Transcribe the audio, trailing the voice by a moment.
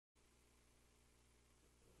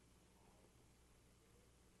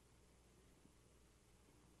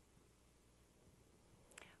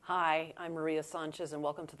Hi, I'm Maria Sanchez, and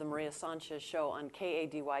welcome to the Maria Sanchez Show on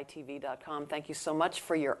KADYTV.com. Thank you so much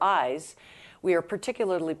for your eyes. We are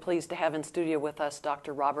particularly pleased to have in studio with us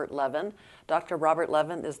Dr. Robert Levin. Dr. Robert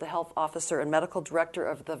Levin is the health officer and medical director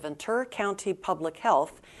of the Ventura County Public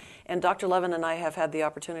Health. And Dr. Levin and I have had the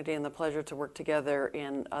opportunity and the pleasure to work together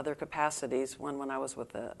in other capacities, one when I was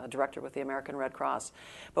with a director with the American Red Cross.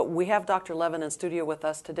 But we have Dr. Levin in studio with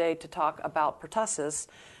us today to talk about pertussis,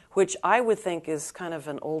 which I would think is kind of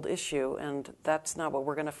an old issue, and that's not what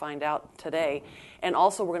we're going to find out today. And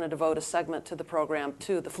also we're going to devote a segment to the program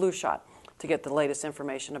to the flu shot to get the latest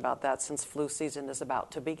information about that, since flu season is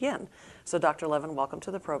about to begin. So Dr. Levin, welcome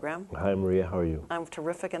to the program. Hi Maria, how are you? I'm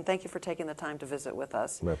terrific, and thank you for taking the time to visit with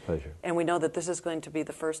us. My pleasure. And we know that this is going to be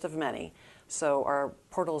the first of many, so our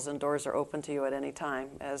portals and doors are open to you at any time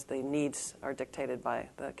as the needs are dictated by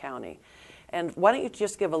the county. And why don't you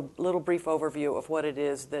just give a little brief overview of what it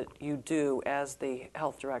is that you do as the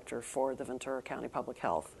health director for the Ventura County Public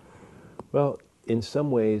Health? Well, in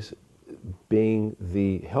some ways, being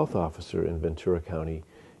the health officer in Ventura County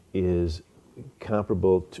is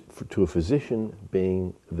comparable to a physician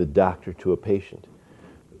being the doctor to a patient.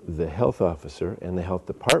 The health officer and the health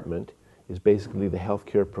department is basically the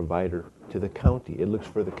healthcare provider to the county. It looks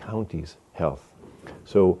for the county's health.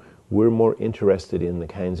 So we're more interested in the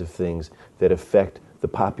kinds of things that affect the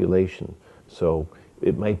population. So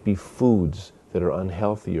it might be foods that are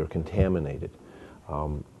unhealthy or contaminated.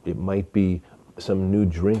 It might be some new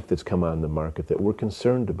drink that's come on the market that we're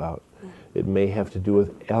concerned about. It may have to do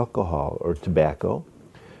with alcohol or tobacco.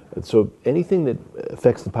 So anything that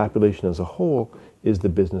affects the population as a whole is the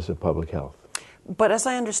business of public health. But as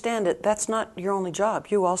I understand it, that's not your only job.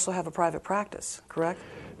 You also have a private practice, correct?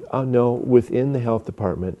 No, within the health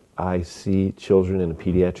department, I see children in a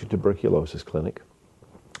pediatric tuberculosis clinic,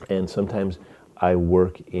 and sometimes I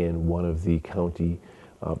work in one of the county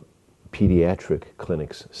pediatric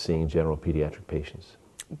clinics seeing general pediatric patients.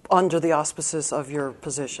 Under the auspices of your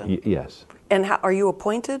position? Yes. And are you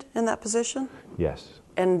appointed in that position? Yes.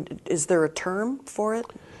 And is there a term for it?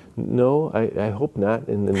 No, I hope not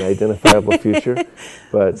in an identifiable future.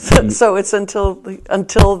 But so it's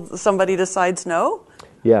until somebody decides no?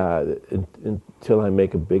 Yeah, until I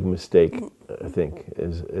make a big mistake, I think,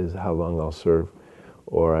 is how long I'll serve,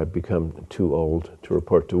 or I become too old to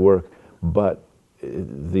report to work. But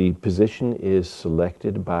the position is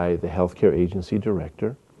selected by the healthcare agency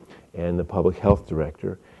director and the public health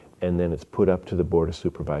director, and then it's put up to the Board of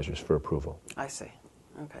Supervisors for approval. I see.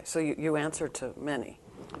 Okay, so you answer to many.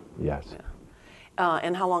 Yes. Yeah.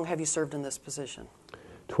 And how long have you served in this position?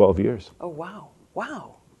 12 years. Oh, wow.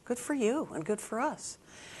 Wow. Good for you and good for us.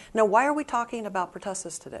 Now, why are we talking about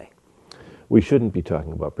pertussis today? We shouldn't be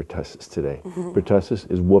talking about pertussis today.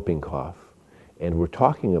 Pertussis is whooping cough, and we're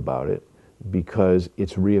talking about it because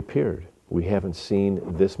it's reappeared. We haven't seen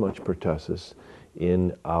this much pertussis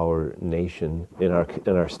in our nation, in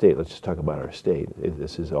our state. Let's just talk about our state.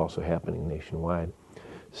 This is also happening nationwide.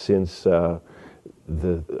 Since the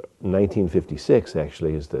 1956,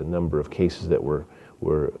 actually, is the number of cases that we're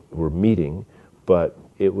meeting, but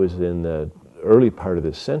it was in the early part of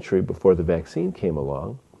this century, before the vaccine came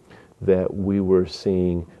along, that we were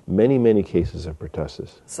seeing many, many cases of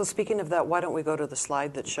pertussis. So speaking of that, why don't we go to the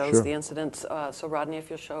slide that shows the incidents? So Rodney,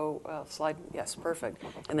 if you'll show slide, yes, perfect.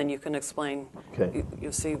 And then you can explain. Okay.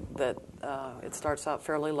 You'll see that it starts out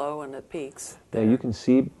fairly low and it peaks. Now you can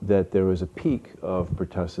see that there was a peak of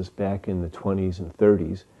pertussis back in the 20s and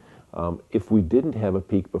 30s. If we didn't have a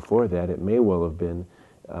peak before that, it may well have been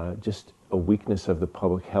just a weakness of the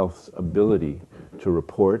public health's ability to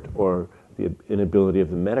report, or the inability of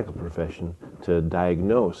the medical profession to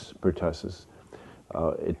diagnose pertussis.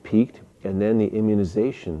 It peaked, and then the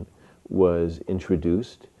immunization was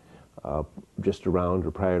introduced just around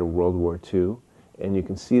or prior to World War II, and you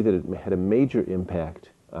can see that it had a major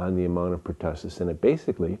impact on the amount of pertussis, and it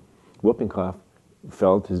basically, whooping cough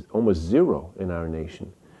fell to almost zero in our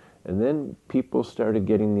nation. And then people started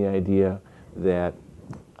getting the idea that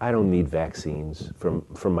I don't need vaccines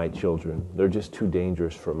from my children. They're just too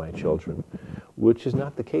dangerous for my children, which is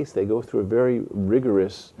not the case. They go through a very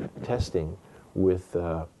rigorous testing with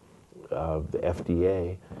the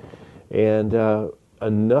FDA, and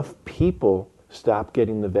enough people stopped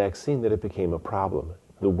getting the vaccine that it became a problem.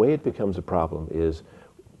 The way it becomes a problem is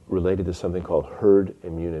related to something called herd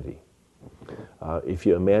immunity. If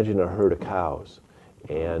you imagine a herd of cows,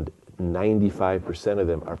 and 95% of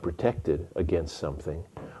them are protected against something,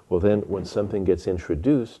 well then when something gets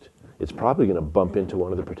introduced, it's probably going to bump into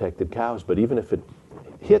one of the protected cows, but even if it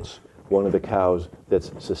hits one of the cows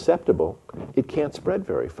that's susceptible, it can't spread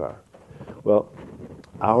very far. Well,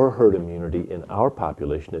 our herd immunity in our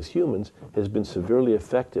population as humans has been severely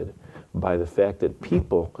affected by the fact that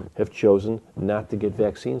people have chosen not to get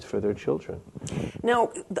vaccines for their children.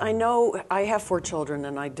 Now, I know I have 4 children,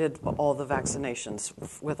 and I did all the vaccinations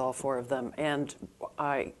with all 4 of them. And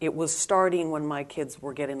it was starting when my kids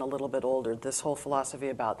were getting a little bit older, this whole philosophy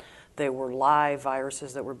about they were live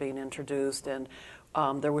viruses that were being introduced, and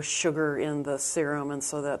there was sugar in the serum, and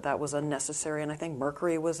so that was unnecessary. And I think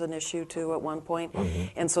mercury was an issue too at one point.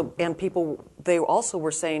 And people, they also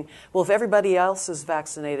were saying, well, if everybody else is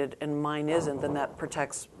vaccinated and mine isn't, then that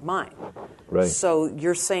protects mine. Right. So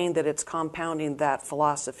you're saying that it's compounding that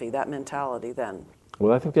philosophy, that mentality then.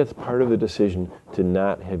 Well, I think that's part of the decision to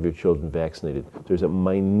not have your children vaccinated. There's a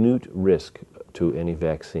minute risk to any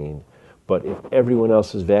vaccine, but if everyone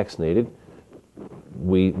else is vaccinated,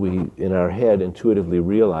 we in our head intuitively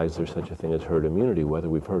realize there's such a thing as herd immunity, whether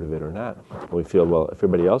we've heard of it or not. And we feel, well, if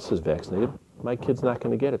everybody else is vaccinated, my kid's not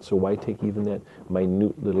going to get it, so why take even that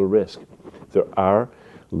minute little risk? There are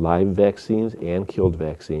live vaccines and killed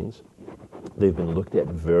vaccines. They've been looked at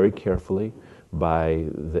very carefully by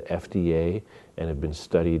the FDA and have been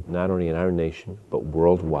studied not only in our nation but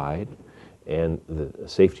worldwide. And the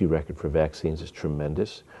safety record for vaccines is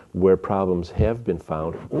tremendous. Where problems have been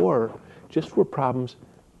found, or just where problems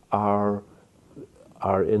are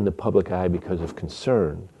in the public eye because of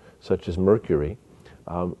concern, such as mercury,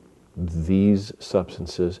 these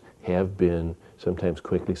substances have been sometimes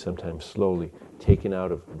quickly, sometimes slowly taken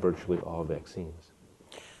out of virtually all vaccines.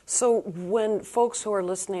 So when folks who are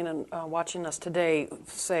listening and watching us today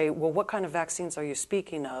say, well, what kind of vaccines are you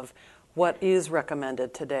speaking of? What is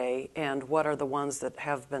recommended today, and what are the ones that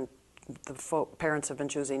have been, parents have been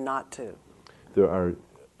choosing not to? There are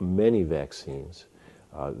many vaccines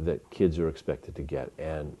that kids are expected to get,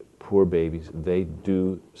 and poor babies, they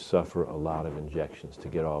do suffer a lot of injections to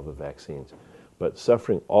get all the vaccines. But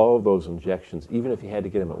suffering all of those injections, even if you had to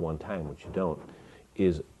get them at one time, which you don't,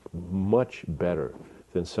 is much better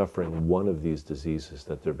than suffering one of these diseases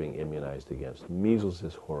that they're being immunized against. Measles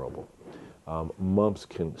is horrible. Mumps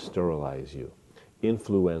can sterilize you.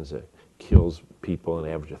 Influenza kills people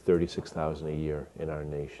an average of 36,000 a year in our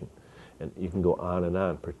nation. And you can go on and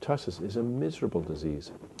on. Pertussis is a miserable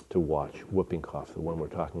disease to watch. Whooping cough, the one we're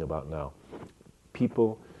talking about now.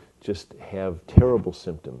 People just have terrible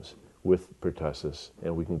symptoms with pertussis,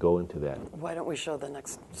 and we can go into that. Why don't we show the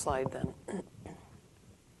next slide then?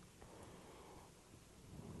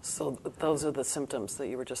 So those are the symptoms that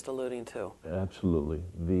you were just alluding to. Absolutely.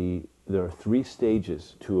 There are 3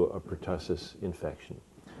 stages to a pertussis infection,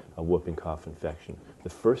 a whooping cough infection. The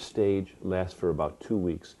first stage lasts for about 2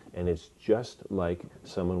 weeks, and it's just like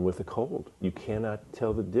someone with a cold. You cannot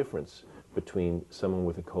tell the difference between someone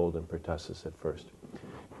with a cold and pertussis at first.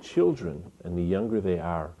 Children, and the younger they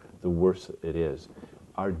are, the worse it is,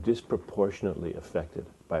 are disproportionately affected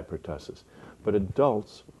by pertussis. But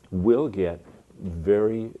adults will get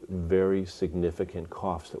very, very significant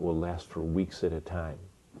coughs that will last for weeks at a time.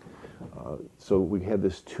 So we have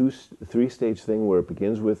this 3-stage thing where it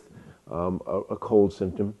begins with a cold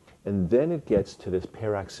symptom, and then it gets to this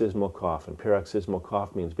paroxysmal cough. And paroxysmal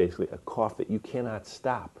cough means basically a cough that you cannot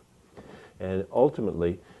stop. And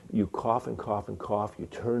ultimately, you cough and cough and cough, you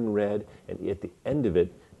turn red, and at the end of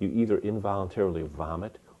it, you either involuntarily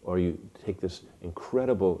vomit or you take this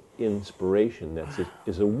incredible inspiration that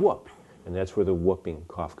is a whoop. And that's where the whooping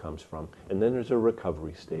cough comes from. And then there's a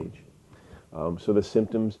recovery stage. So the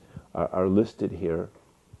symptoms are listed here,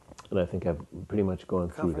 and I think I've pretty much gone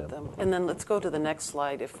through them. And then let's go to the next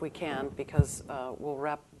slide if we can, because we'll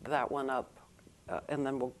wrap that one up, and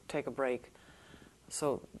then we'll take a break.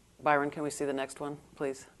 So, Byron, can we see the next one,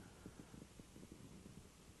 please?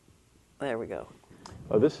 There we go.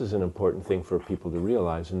 Well, this is an important thing for people to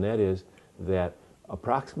realize, and that is that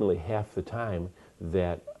approximately half the time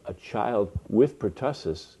that a child with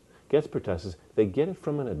pertussis gets pertussis, they get it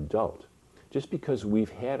from an adult. Just because we've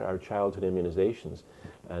had our childhood immunizations,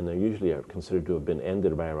 and they usually are considered to have been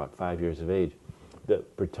ended by about 5 years of age, the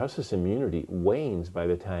pertussis immunity wanes by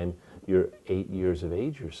the time you're 8 years of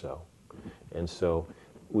age or so. And so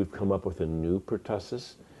we've come up with a new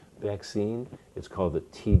pertussis vaccine. It's called the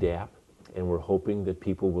Tdap, and we're hoping that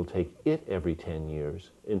people will take it every 10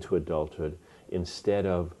 years into adulthood instead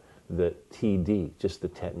of the TD, just the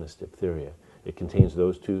tetanus diphtheria. It contains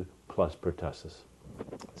those 2 plus pertussis.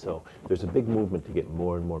 So there's a big movement to get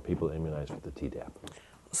more and more people immunized with the Tdap.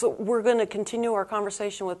 So we're going to continue our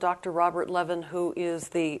conversation with Dr. Robert Levin, who is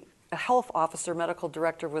the health officer, medical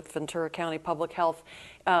director with Ventura County Public Health,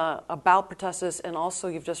 about pertussis, and also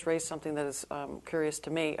you've just raised something that is curious to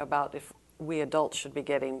me about if we adults should be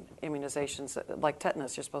getting immunizations like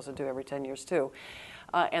tetanus you're supposed to do every 10 years too.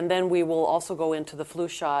 And then we will also go into the flu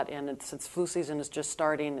shot, and since flu season is just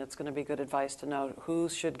starting, it's going to be good advice to know who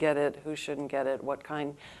should get it, who shouldn't get it, what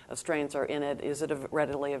kind of strains are in it, is it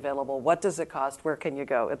readily available, what does it cost, where can you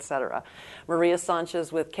go, etc. Maria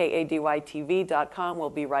Sanchez with KADYTV.com. We'll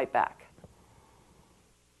be right back.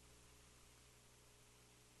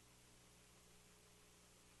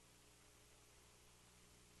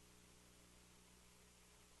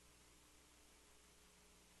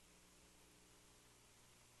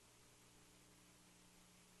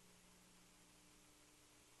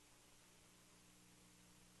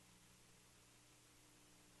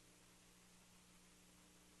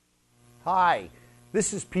 Hi,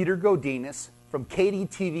 this is Peter Godinez from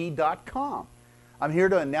KDTV.com. I'm here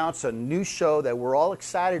to announce a new show that we're all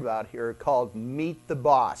excited about here called Meet the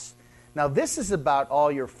Boss. Now this is about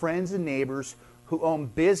all your friends and neighbors who own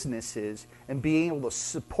businesses and being able to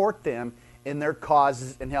support them in their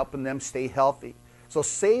causes and helping them stay healthy. So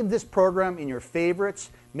save this program in your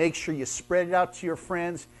favorites, make sure you spread it out to your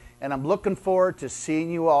friends, and I'm looking forward to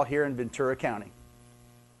seeing you all here in Ventura County.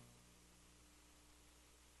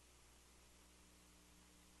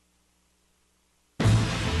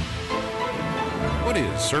 What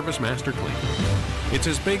is Service Master Clean? It's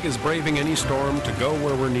as big as braving any storm to go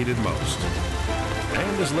where we're needed most,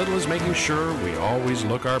 and as little as making sure we always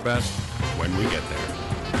look our best when we get there.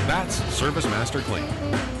 That's Service Master Clean.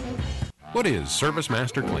 What is Service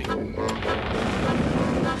Master Clean?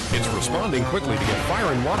 It's responding quickly to get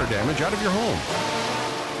fire and water damage out of your home,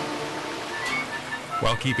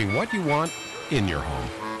 while keeping what you want in your home.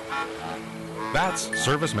 That's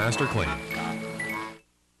Service Master Clean.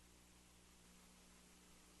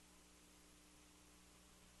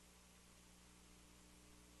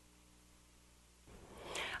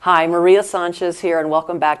 Hi, Maria Sanchez here, and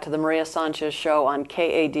welcome back to the Maria Sanchez Show on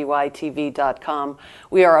KADYTV.com.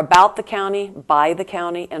 We are about the county, by the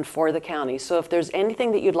county, and for the county. So if there's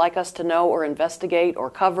anything that you'd like us to know or investigate or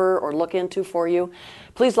cover or look into for you,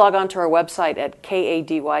 please log on to our website at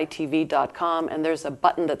KADYTV.com, and there's a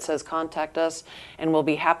button that says Contact Us, and we'll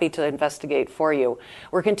be happy to investigate for you.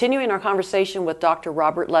 We're continuing our conversation with Dr.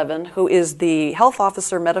 Robert Levin, who is the Health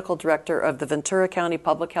Officer Medical Director of the Ventura County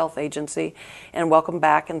Public Health Agency, and welcome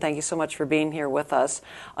back, and thank you so much for being here with us.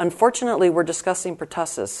 Unfortunately, we're discussing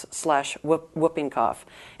pertussis/whooping cough,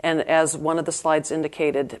 and as one of the slides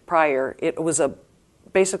indicated prior, it was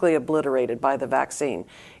basically obliterated by the vaccine.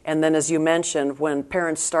 And then, as you mentioned, when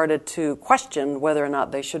parents started to question whether or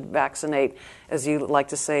not they should vaccinate, as you like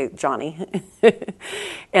to say, Johnny,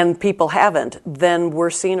 and people haven't, then we're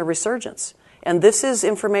seeing a resurgence. And this is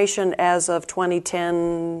information as of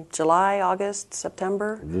 2010, July, August,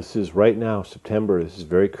 September? This is right now, September. This is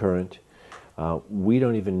very current. We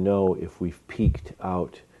don't even know if we've peaked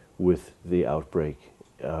out with the outbreak,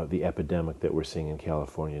 the epidemic that we're seeing in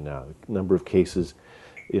California now. The number of cases,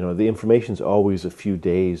 the information's always a few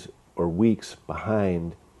days or weeks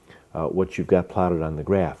behind what you've got plotted on the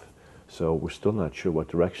graph. So we're still not sure what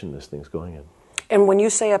direction this thing's going in. And when you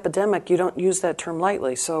say epidemic, you don't use that term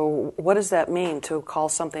lightly. So what does that mean to call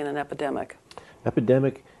something an epidemic?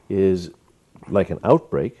 Epidemic is like an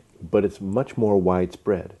outbreak, but it's much more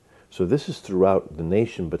widespread. So this is throughout the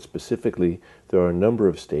nation, but specifically there are a number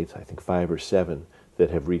of states, I think 5 or 7, that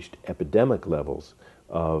have reached epidemic levels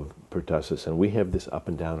of pertussis, and we have this up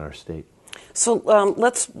and down our state. So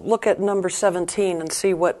let's look at number 17 and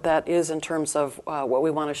see what that is in terms of what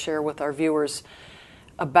we want to share with our viewers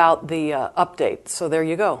about the update. So there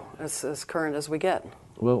you go, as current as we get.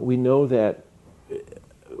 Well, we know that,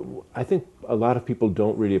 I think a lot of people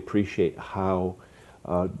don't really appreciate how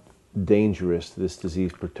dangerous this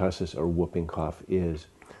disease, pertussis or whooping cough, is.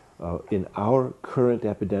 In our current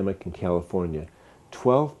epidemic in California,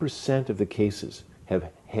 12% of the cases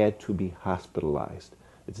have had to be hospitalized.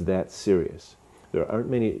 It's that serious. There aren't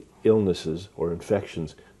many illnesses or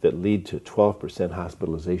infections that lead to 12%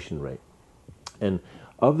 hospitalization rate. And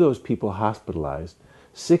of those people hospitalized,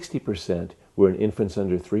 60% were in infants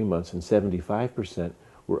under 3 months and 75%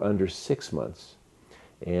 were under 6 months.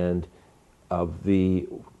 And of the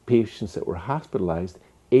patients that were hospitalized,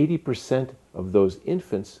 80% of those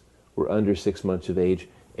infants were under 6 months of age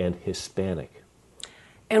and Hispanic.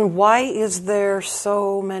 And why is there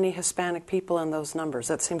so many Hispanic people in those numbers?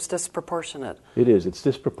 That seems disproportionate. It is. It's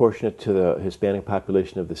disproportionate to the Hispanic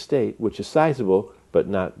population of the state, which is sizable, but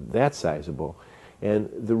not that sizable. And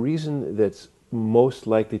the reason that's most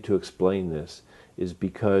likely to explain this is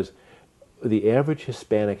because the average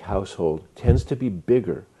Hispanic household tends to be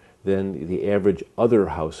bigger than the average other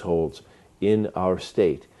households in our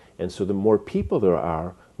state. And so the more people there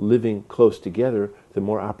are living close together, the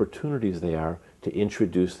more opportunities there are to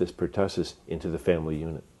introduce this pertussis into the family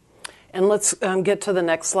unit. And let's get to the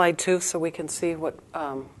next slide too, so we can see what.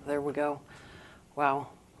 There we go. Wow.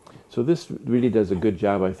 So this really does a good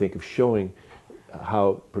job, I think, of showing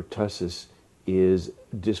how pertussis is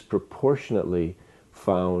disproportionately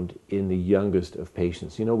found in the youngest of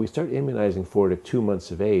patients. You know, we start immunizing 4 to 2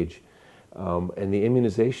 months of age, and the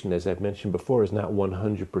immunization, as I've mentioned before, is not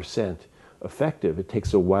 100% effective. It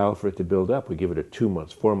takes a while for it to build up. We give it at 2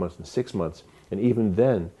 months, 4 months, and 6 months, and even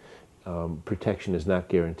then, protection is not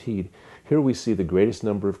guaranteed. Here we see the greatest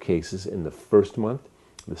number of cases in the first month,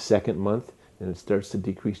 the second month, and it starts to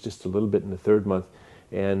decrease just a little bit in the third month.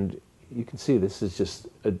 And you can see this is just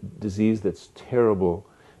a disease that's terrible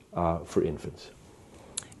for infants.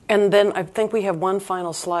 And then I think we have one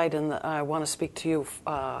final slide, and I want to speak to you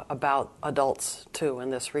about adults too in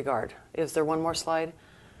this regard. Is there one more slide?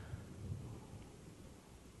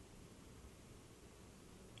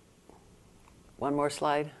 One more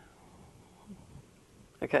slide?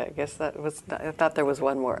 Okay, I guess that was, I thought there was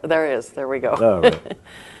one more. There is, there we go. All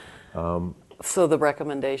right. So the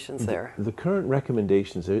recommendations there. The current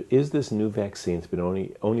recommendations is this new vaccine. It's been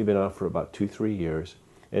only been out for about 2-3 years.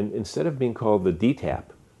 And instead of being called the DTaP,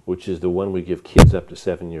 which is the one we give kids up to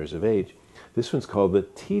 7 years of age, this one's called the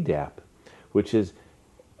Tdap, which is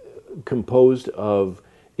composed of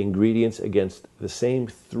ingredients against the same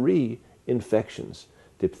 3 infections: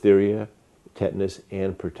 diphtheria, tetanus,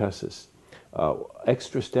 and pertussis.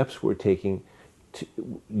 Extra steps we're taking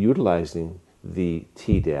utilizing the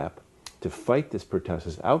Tdap to fight this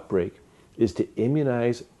pertussis outbreak is to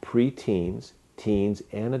immunize preteens, teens,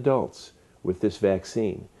 and adults with this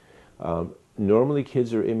vaccine. Normally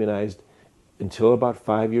kids are immunized until about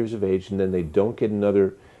 5 years of age, and then they don't get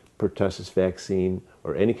another pertussis vaccine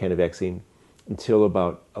or any kind of vaccine until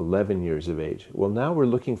about 11 years of age. Well, now we're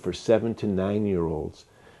looking for 7 to 9-year-olds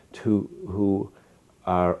who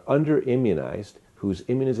are under-immunized, whose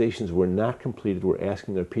immunizations were not completed. We're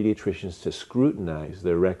asking their pediatricians to scrutinize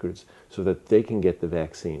their records so that they can get the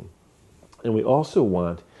vaccine. And we also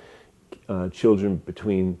want children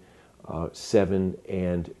between 7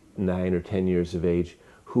 and 9 or 10 years of age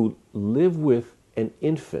who live with an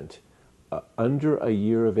infant under a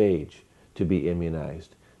year of age to be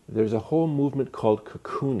immunized. There's a whole movement called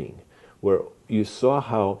cocooning, where you saw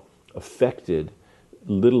how affected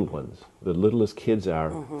little ones, the littlest kids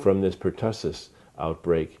are from this pertussis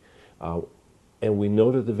outbreak. And we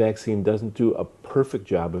know that the vaccine doesn't do a perfect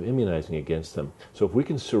job of immunizing against them. So if we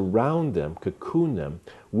can surround them, cocoon them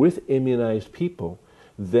with immunized people,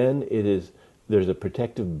 then there's a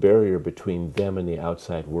protective barrier between them and the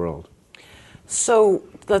outside world. So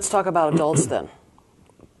let's talk about adults then.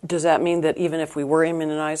 Does that mean that even if we were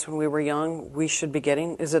immunized when we were young, we should be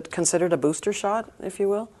getting, is it considered a booster shot, if you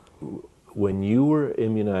will? When you were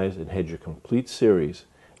immunized and had your complete series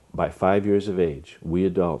by 5 years of age, we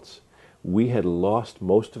adults, we had lost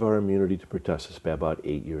most of our immunity to pertussis by about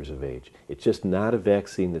 8 years of age. It's just not a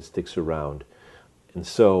vaccine that sticks around. And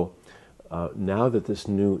so now that this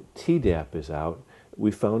new Tdap is out, we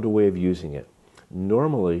found a way of using it.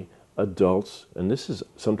 Normally, adults, and this is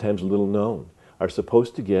sometimes little known, are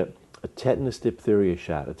supposed to get a tetanus diphtheria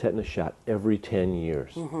shot, a tetanus shot every 10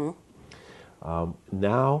 years.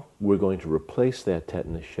 Now we're going to replace that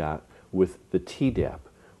tetanus shot with the Tdap,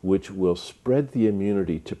 which will spread the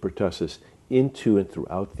immunity to pertussis into and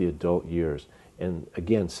throughout the adult years. And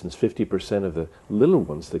again, since 50% of the little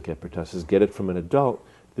ones that get pertussis get it from an adult,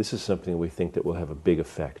 this is something we think that will have a big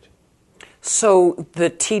effect. So the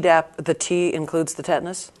Tdap, the T includes the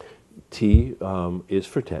tetanus? T is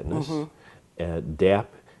for tetanus,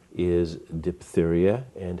 DAP is diphtheria,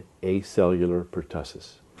 and acellular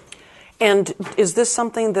pertussis. And is this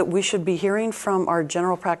something that we should be hearing from our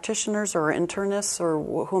general practitioners or our internists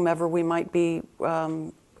or whomever we might be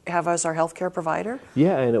have as our healthcare provider?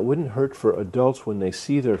 Yeah, and it wouldn't hurt for adults when they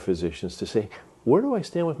see their physicians to say, where do I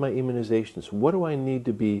stand with my immunizations? What do I need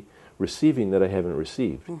to be receiving that I haven't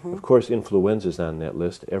received? Of course, influenza is on that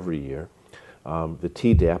list every year. The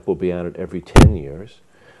Tdap will be on it every 10 years.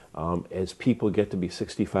 As people get to be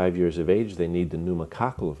 65 years of age, they need the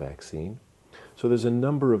pneumococcal vaccine. So there's a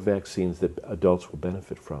number of vaccines that adults will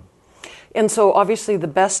benefit from. And so obviously the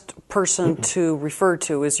best person to refer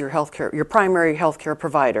to is your primary healthcare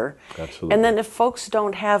provider. Absolutely. And then if folks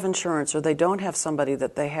don't have insurance or they don't have somebody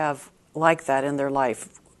that they have like that in their life,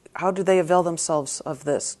 how do they avail themselves of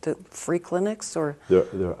this? Free clinics or?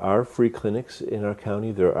 There are free clinics in our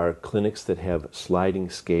county. There are clinics that have sliding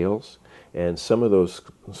scales, and some of those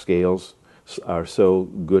scales are so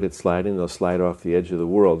good at sliding, they'll slide off the edge of the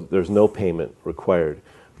world. There's no payment required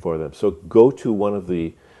for them. So go to one of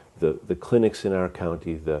the the clinics in our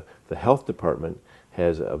county, the health department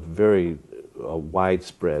has a very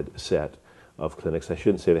widespread set of clinics. I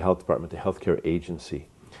shouldn't say the health department, the healthcare agency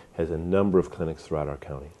has a number of clinics throughout our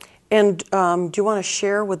county. And do you want to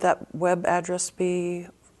share, would that web address be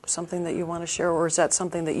something that you want to share, or is that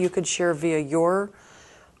something that you could share via your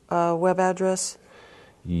web address?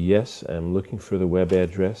 Yes, I'm looking for the web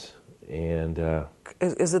address. And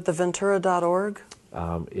is it the Ventura.org?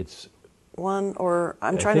 It's one, or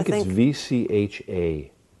I'm trying to think. I think it's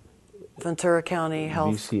VCHA. Ventura County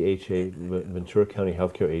Health. VCHA, Ventura County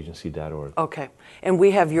Healthcare Agency.org. Okay. And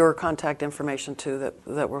we have your contact information too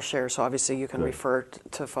that we'll share, so obviously you can refer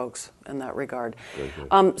to folks in that regard. Very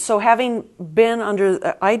good. So having been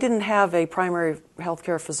I didn't have a primary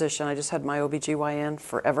healthcare physician, I just had my OBGYN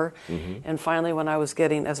forever. Mm-hmm. And finally when I was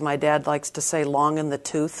getting, as my dad likes to say, long in the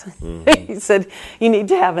tooth, mm-hmm. He said, you need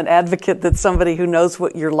to have an advocate that's somebody who knows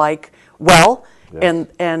what you're like well. Yes.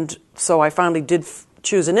 And so I finally did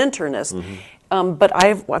choose an internist. Mm-hmm. But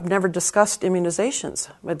I've never discussed immunizations.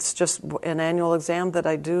 It's just an annual exam that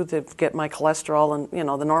I do to get my cholesterol and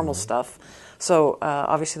the normal mm-hmm. stuff. So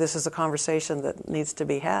obviously this is a conversation that needs to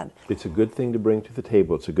be had. It's a good thing to bring to the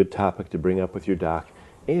table. It's a good topic to bring up with your doc.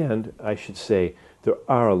 And I should say there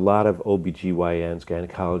are a lot of OBGYNs,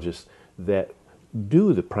 gynecologists that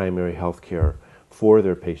do the primary health care for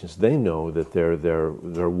their patients. They know that they're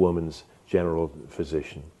woman's general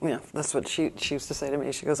physician. Yeah, that's what she used to say to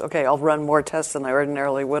me. She goes, okay, I'll run more tests than I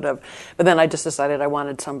ordinarily would have. But then I just decided I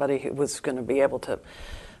wanted somebody who was going to be able to,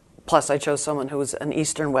 plus I chose someone who was an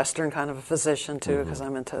Eastern Western kind of a physician too, because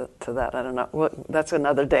mm-hmm. I'm into that. I don't know. That's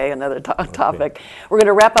another day, another topic. Okay. We're going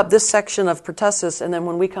to wrap up this section of pertussis, and then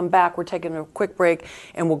when we come back, we're taking a quick break,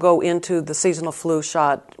 and we'll go into the seasonal flu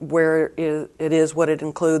shot, where it is, what it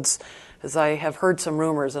includes, as I have heard some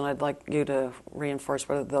rumors, and I'd like you to reinforce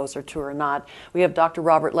whether those are true or not. We have Dr.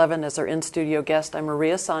 Robert Levin as our in-studio guest. I'm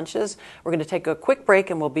Maria Sanchez. We're going to take a quick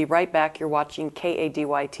break, and we'll be right back. You're watching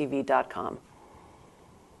KADYTV.com.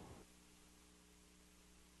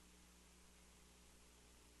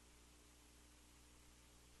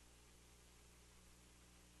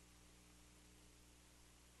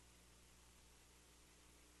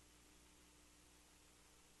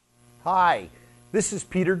 Hi. This is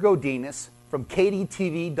Peter Godinez from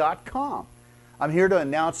KDTV.com. I'm here to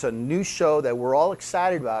announce a new show that we're all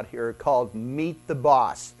excited about here called Meet the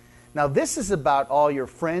Boss. Now this is about all your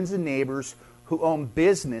friends and neighbors who own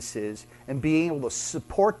businesses and being able to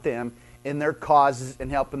support them in their causes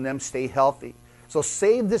and helping them stay healthy. So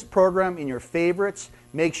save this program in your favorites,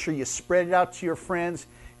 make sure you spread it out to your friends,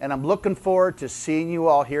 and I'm looking forward to seeing you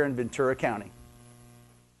all here in Ventura County.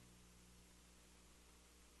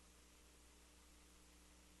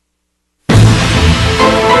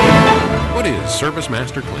 What is Service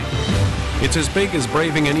Master Clean? It's as big as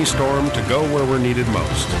braving any storm to go where we're needed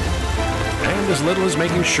most, and as little as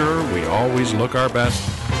making sure we always look our best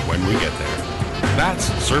when we get there. That's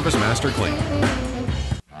Service Master Clean.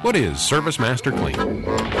 What is Service Master Clean?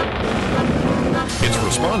 It's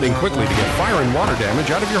responding quickly to get fire and water damage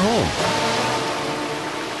out of your home,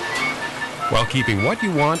 while keeping what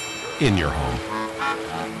you want in your home.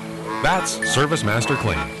 That's Service Master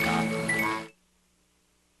Clean.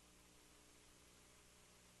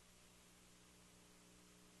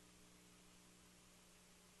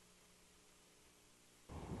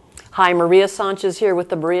 Hi, Maria Sanchez here with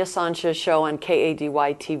the Maria Sanchez Show on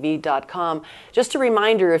KADYTV.com. Just a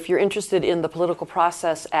reminder, if you're interested in the political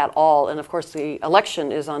process at all, and of course the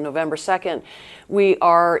election is on November 2nd, we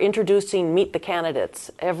are introducing Meet the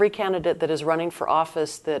Candidates. Every candidate that is running for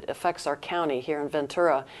office that affects our county here in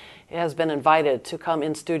Ventura has been invited to come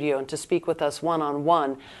in studio and to speak with us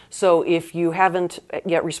one-on-one. So if you haven't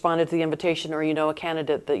yet responded to the invitation, or you know a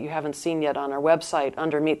candidate that you haven't seen yet on our website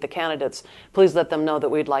under Meet the Candidates, please let them know that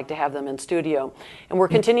we'd like to have them in studio. And we're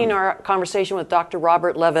continuing our conversation with Dr.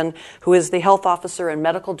 Robert Levin, who is the health officer and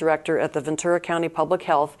medical director at the Ventura County Public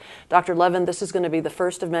Health. Dr. Levin, this is going to be the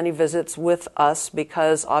first of many visits with us,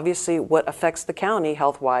 because obviously what affects the county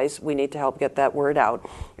health-wise, we need to help get that word out.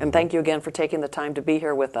 And thank you again for taking the time to be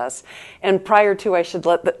here with us. And prior to, I should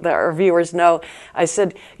let our viewers know, I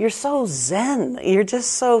said, you're so zen. You're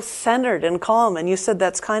just so centered and calm. And you said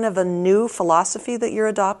that's kind of a new philosophy that you're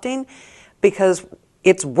adopting, because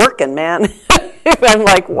it's working, man. I'm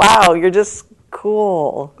like, wow, you're just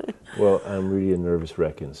cool. Well, I'm really a nervous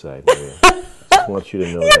wreck inside, Maria. I want you to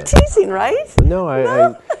know you're that. You're teasing, right? No,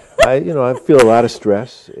 I feel a lot of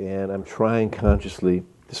stress, and I'm trying consciously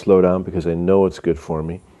to slow down because I know it's good for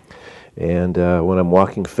me. And when I'm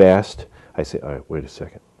walking fast, I say, all right, wait a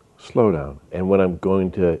second, slow down. And when I'm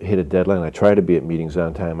going to hit a deadline, I try to be at meetings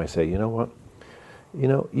on time. I say, you know what? you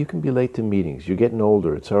know, you can be late to meetings. You're getting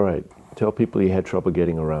older. It's all right. Tell people you had trouble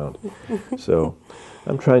getting around. So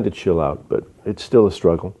I'm trying to chill out, but it's still a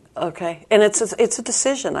struggle. Okay, and it's a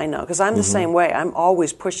decision, I know, because I'm the same way. I'm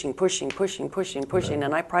always pushing, Right.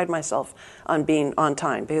 and I pride myself on being on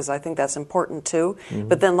time because I think that's important too.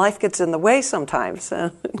 But then life gets in the way sometimes. Yeah.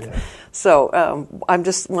 So I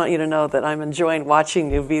just want you to know that I'm enjoying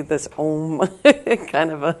watching you be this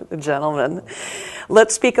kind of a gentleman.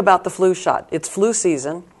 Let's speak about the flu shot. It's flu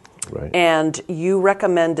season, Right. and you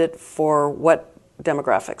recommend it for what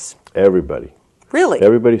demographics? Everybody. Really?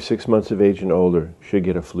 Everybody 6 months of age and older should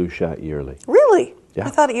get a flu shot yearly. Really? Yeah. I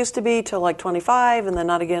thought it used to be till like 25 and then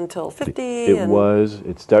not again till 50.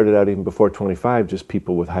 It started out even before 25, just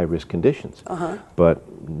people with high-risk conditions. But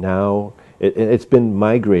now it's been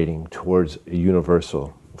migrating towards a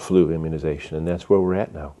universal flu immunization, and that's where we're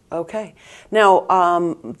at now. Okay. Now,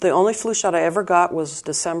 the only flu shot I ever got was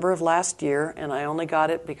December of last year, and I only got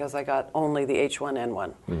it because I got only the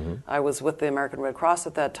H1N1. I was with the American Red Cross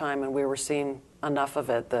at that time, and we were seeing enough of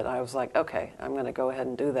it that I was like, okay, I'm going to go ahead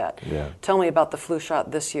and do that. Yeah. Tell me about the flu shot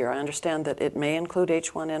this year. I understand that it may include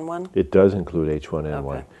H1N1. It does include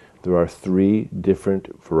H1N1. Okay. There are 3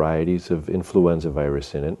 different varieties of influenza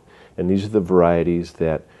virus in it, and these are the varieties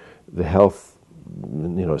that the health,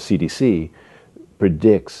 CDC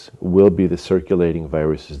predicts will be the circulating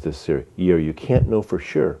viruses this year. You can't know for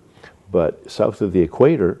sure, but south of the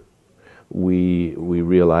equator, we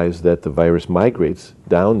realize that the virus migrates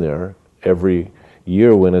down there every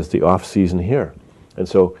year when it's the off season here. And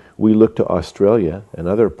so we look to Australia and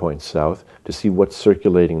other points south to see what's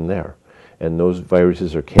circulating there. And those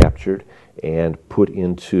viruses are captured and put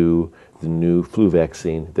into the new flu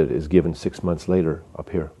vaccine that is given 6 months later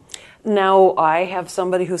up here. Now, I have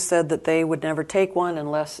somebody who said that they would never take one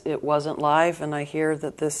unless it wasn't live, and I hear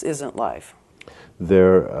that this isn't live.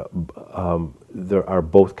 There are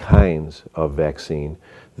both kinds of vaccine.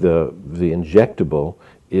 The injectable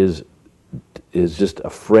is just a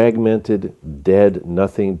fragmented, dead,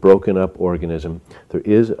 nothing, broken up organism. There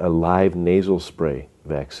is a live nasal spray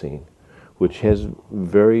vaccine, which has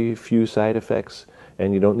very few side effects,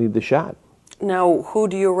 and you don't need the shot. Now, who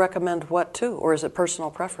do you recommend what to, or is it personal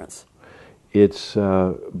preference? It's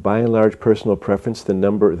by and large personal preference.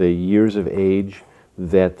 The years of age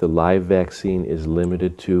that the live vaccine is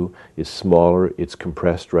limited to is smaller. It's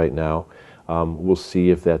compressed right now. We'll see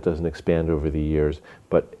if that doesn't expand over the years.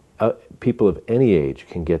 But people of any age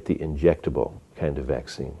can get the injectable kind of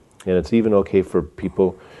vaccine. And it's even okay for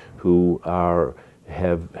people who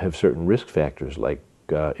have certain risk factors like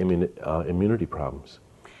immunity problems.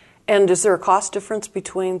 And is there a cost difference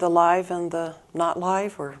between the live and the not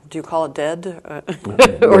live, or do you call it dead,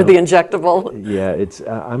 or the injectable? Yeah,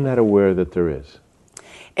 I'm not aware that there is.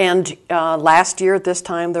 And last year at this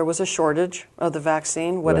time there was a shortage of the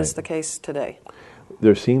vaccine. What is Right. the case today?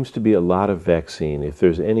 There seems to be a lot of vaccine. If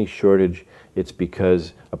there's any shortage, it's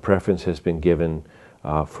because a preference has been given,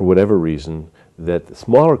 for whatever reason, that the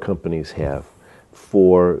smaller companies have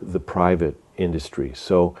for the private industry.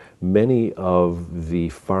 So many of the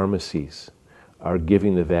pharmacies are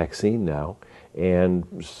giving the vaccine now, and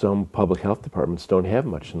some public health departments don't have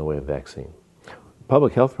much in the way of vaccine.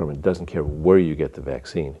 Public health department doesn't care where you get the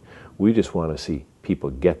vaccine. We just want to see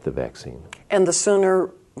people get the vaccine. And the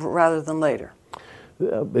sooner rather than later.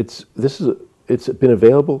 It's been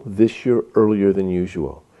available this year earlier than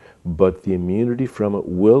usual, but the immunity from it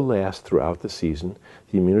will last throughout the season.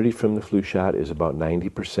 The immunity from the flu shot is about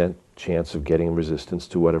 90% chance of getting resistance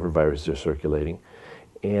to whatever viruses are circulating.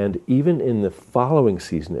 And even in the following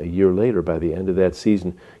season, a year later, by the end of that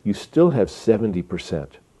season, you still have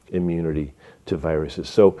 70% immunity to viruses.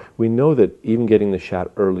 So we know that even getting the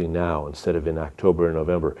shot early now, instead of in October or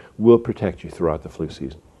November, will protect you throughout the flu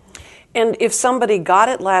season. And if somebody got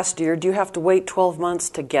it last year, do you have to wait 12 months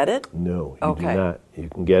to get it? No, you Okay. do not. You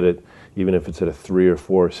can get it even if it's at a 3 or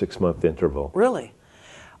 4 or 6 month interval. Really?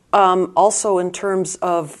 Also, in terms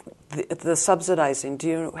of the subsidizing, do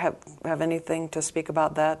you have anything to speak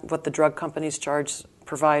about that? What the drug companies charge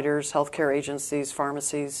providers, healthcare agencies,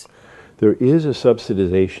 pharmacies? There is a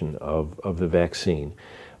subsidization of the vaccine.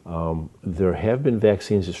 There have been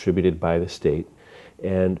vaccines distributed by the state,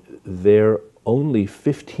 and they're only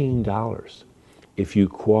 $15 if you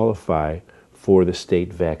qualify for the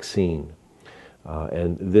state vaccine.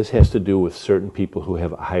 And this has to do with certain people who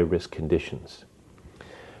have high-risk conditions.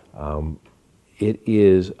 It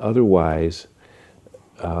is otherwise,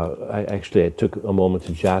 I took a moment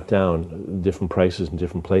to jot down different prices in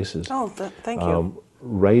different places. Oh, thank you.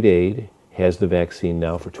 Rite Aid has the vaccine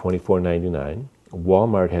now for $24.99.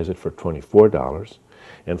 Walmart has it for $24.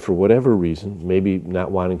 And for whatever reason, maybe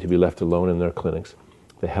not wanting to be left alone in their clinics,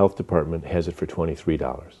 the health department has it for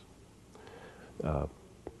 $23.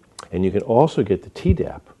 And you can also get the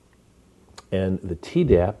Tdap. And the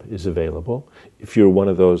Tdap is available if you're one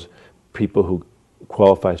of those people who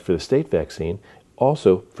qualifies for the state vaccine,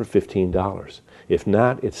 also for $15. If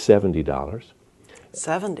not, it's $70.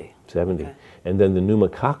 70. Okay. And then the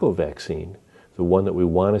pneumococcal vaccine, the one that we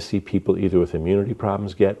want to see people either with immunity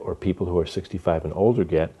problems get or people who are 65 and older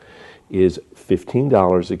get, is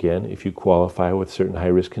 $15 again if you qualify with certain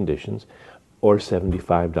high-risk conditions, or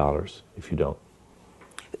 $75 if you don't.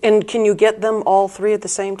 And can you get them all three at the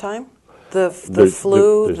same time? The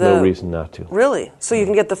flu? There's no reason not to. Really? So you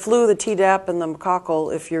can get the flu, the Tdap, and the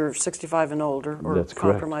pneumococcal if you're 65 and older or That's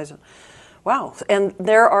compromised. Wow. And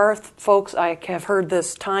there are folks, I have heard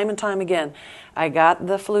this time and time again, I got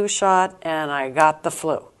the flu shot and I got the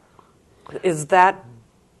flu. Is that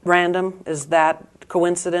random? Is that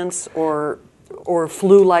coincidence, or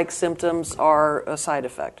flu-like symptoms are a side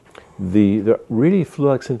effect? The really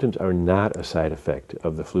flu-like symptoms are not a side effect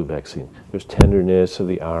of the flu vaccine. There's tenderness of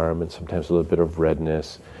the arm and sometimes a little bit of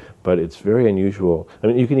redness, but it's very unusual. I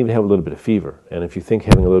mean, you can even have a little bit of fever, and if you think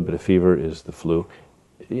having a little bit of fever is the flu,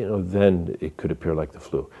 then it could appear like the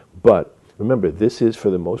flu. But remember, this is for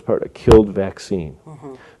the most part a killed vaccine,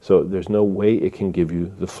 so there's no way it can give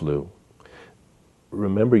you the flu.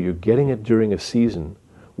 Remember, you're getting it during a season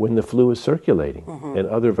when the flu is circulating and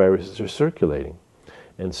other viruses are circulating.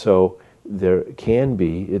 And so there can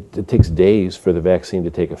be, it takes days for the vaccine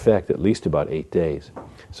to take effect, at least about 8 days.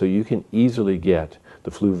 So you can easily get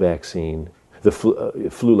the flu vaccine, the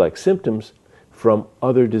flu-like symptoms from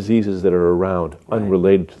other diseases that are around,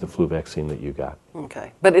 unrelated to the flu vaccine that you got.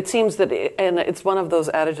 Okay. But it seems that, and it's one of those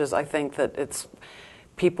adages, I think, that it's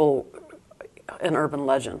an urban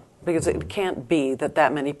legend, because it can't be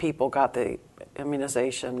that many people got the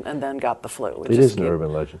immunization and then got the flu. It is an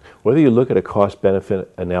urban legend. Whether you look at a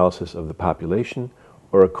cost-benefit analysis of the population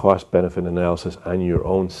or a cost-benefit analysis on your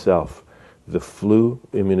own self, the flu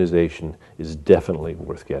immunization is definitely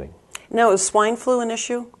worth getting. Now, is swine flu an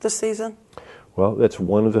issue this season? Well, that's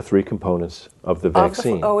one of the 3 components of the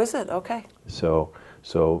vaccine. Oh, is it? Okay. So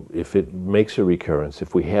if it makes a recurrence,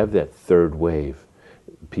 if we have that third wave,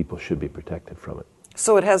 people should be protected from it.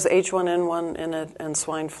 So it has H1N1 in it and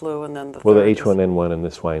swine flu, and then the Well, the H1N1 and the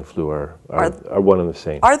swine flu are one and the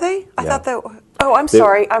same. Are they? I thought that... Oh, I'm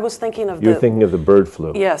sorry. I was thinking of You're thinking of the bird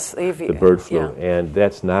flu. Yes. The bird flu. Yeah. And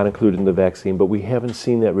that's not included in the vaccine, but we haven't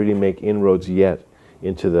seen that really make inroads yet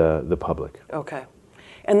into the public. Okay.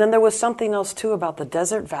 And then there was something else, too, about the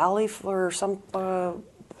Desert Valley or some...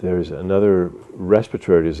 There's another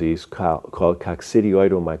respiratory disease called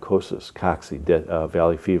coccidioidomycosis,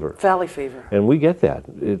 valley fever. Valley fever. And we get that.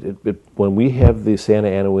 When we have the Santa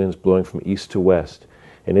Ana winds blowing from east to west,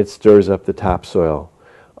 and it stirs up the topsoil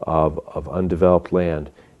of undeveloped land,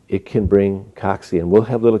 it can bring cocci, and we'll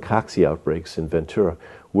have little cocci outbreaks in Ventura.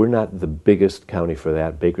 We're not the biggest county for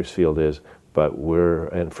that. Bakersfield is, but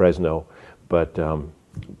and Fresno, but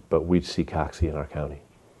we see cocci in our county.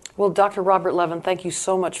 Well, Dr. Robert Levin, thank you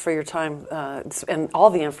so much for your time and all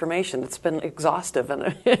the information. It's been exhaustive,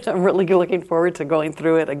 and I'm really looking forward to going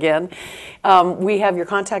through it again. We have your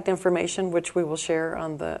contact information, which we will share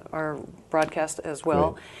on our broadcast as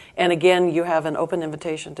well. Great. And again, you have an open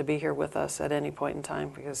invitation to be here with us at any point in time,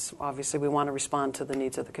 because obviously we want to respond to the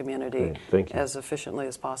needs of the community as efficiently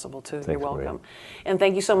as possible, too. Thanks, You're welcome. Maria. And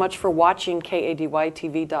thank you so much for watching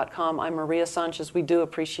KADYTV.com. I'm Maria Sanchez. We do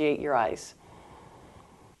appreciate your eyes.